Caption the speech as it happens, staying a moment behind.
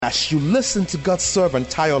As you listen to God's servant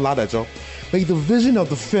Tayo Ladajo, may the vision of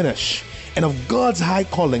the finish and of God's high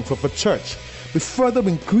calling for the church be further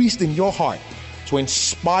increased in your heart to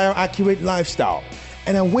inspire accurate lifestyle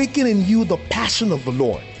and awaken in you the passion of the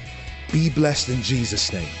Lord. Be blessed in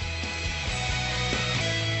Jesus' name.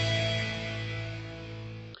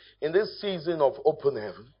 In this season of open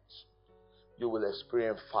heavens, you will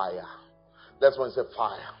experience fire. That's when I say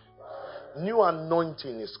fire. New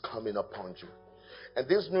anointing is coming upon you. And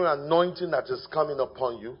this new anointing that is coming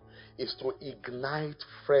upon you is to ignite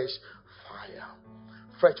fresh fire.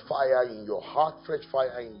 Fresh fire in your heart, fresh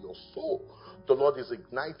fire in your soul. The Lord is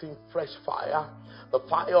igniting fresh fire. The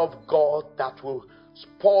fire of God that will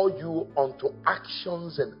spur you onto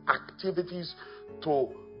actions and activities to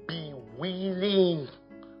be willing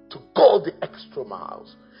to go the extra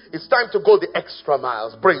miles. It's time to go the extra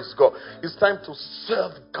miles. Praise God. It's time to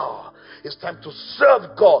serve God. It's time to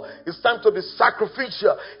serve God. It's time to be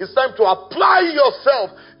sacrificial. It's time to apply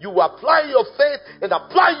yourself. You apply your faith and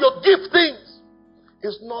apply your giftings.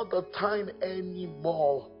 It's not the time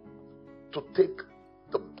anymore to take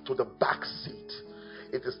to the back seat.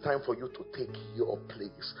 It is time for you to take your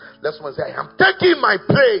place. Let someone say, I am taking my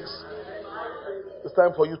place. It's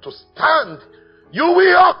time for you to stand. You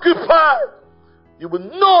will occupy. You will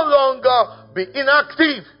no longer be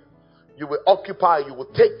inactive. You will occupy. You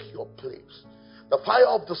will take your place. The fire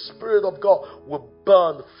of the Spirit of God will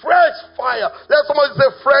burn. Fresh fire. Let somebody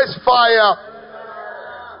say fresh fire.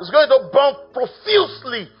 It's going to burn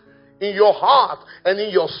profusely in your heart and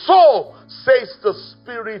in your soul, says the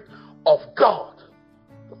Spirit of God.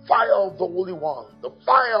 The fire of the Holy One. The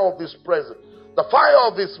fire of His presence. The fire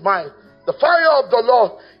of His mind. The fire of the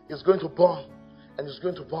Lord is going to burn. And it's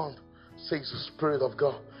going to burn, says the Spirit of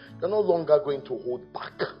God. You're no longer going to hold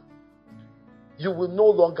back. You will no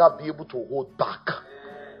longer be able to hold back.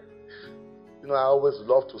 You know, I always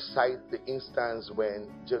love to cite the instance when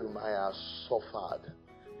Jeremiah suffered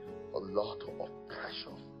a lot of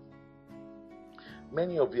pressure.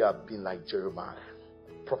 Many of you have been like Jeremiah,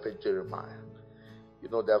 Prophet Jeremiah. You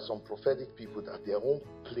know, there are some prophetic people that their own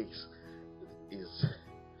place is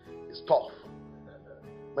tough.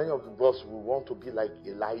 Many of us will want to be like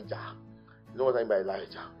Elijah. You know what I mean by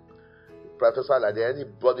Elijah? Prophesy like that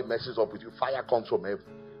anybody messes up with you, fire comes from heaven.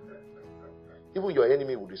 Even your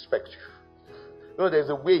enemy will respect you. You know, there's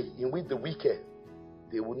a way in which the wicked,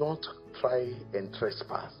 they will not try and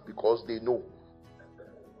trespass because they know.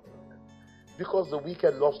 Because the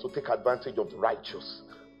wicked loves to take advantage of the righteous.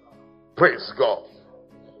 Praise God.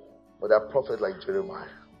 But there are prophets like Jeremiah.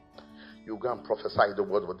 You go and prophesy the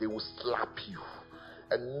word, but they will slap you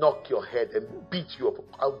and knock your head and beat you up.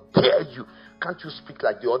 How dare you? Can't you speak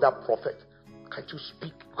like the other prophet? Can't you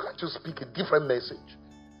speak a different message?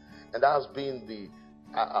 And that has been the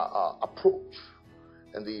approach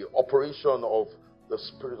and the operation of the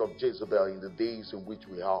spirit of Jezebel in the days in which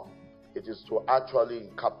we are. It is to actually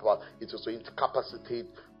incapacitate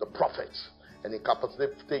the prophets and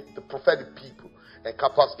incapacitate the prophetic people and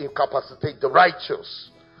incapacitate the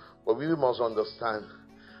righteous. But we must understand.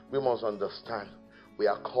 We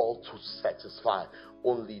are called to satisfy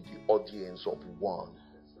only the audience of one.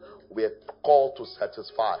 We are called to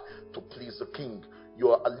satisfy, to please the King.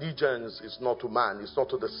 Your allegiance is not to man, it's not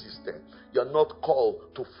to the system. You're not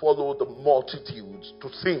called to follow the multitudes to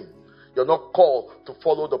sing. You're not called to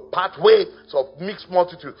follow the pathways of mixed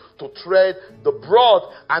multitude, to tread the broad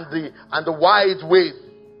and the wide way.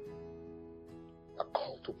 You're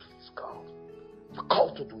called to please God. You're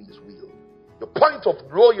called to do His will. The point of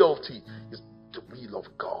loyalty is the will of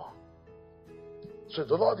God. So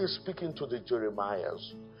the Lord is speaking to the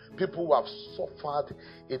Jeremiahs, people who have suffered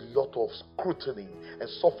a lot of scrutiny and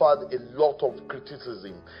suffered a lot of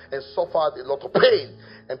criticism and suffered a lot of pain,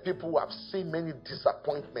 and people who have seen many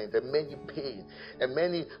disappointments and many pain and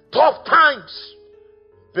many tough times.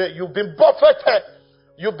 You've been buffeted,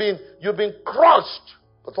 you've been crushed.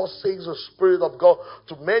 But what says the Spirit of God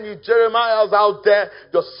to many Jeremiahs out there?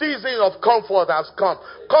 The season of comfort has come.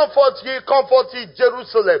 Comfort ye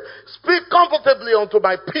Jerusalem. Speak comfortably unto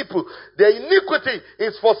my people. Their iniquity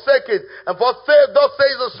is forsaken. And thus says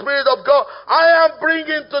the Spirit of God, I am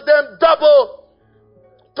bringing to them double.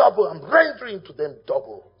 Double. I'm rendering to them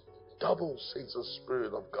double. Double, says the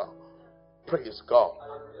Spirit of God. Praise God.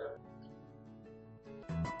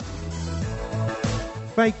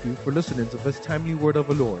 Thank you for listening to this timely word of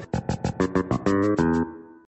the Lord.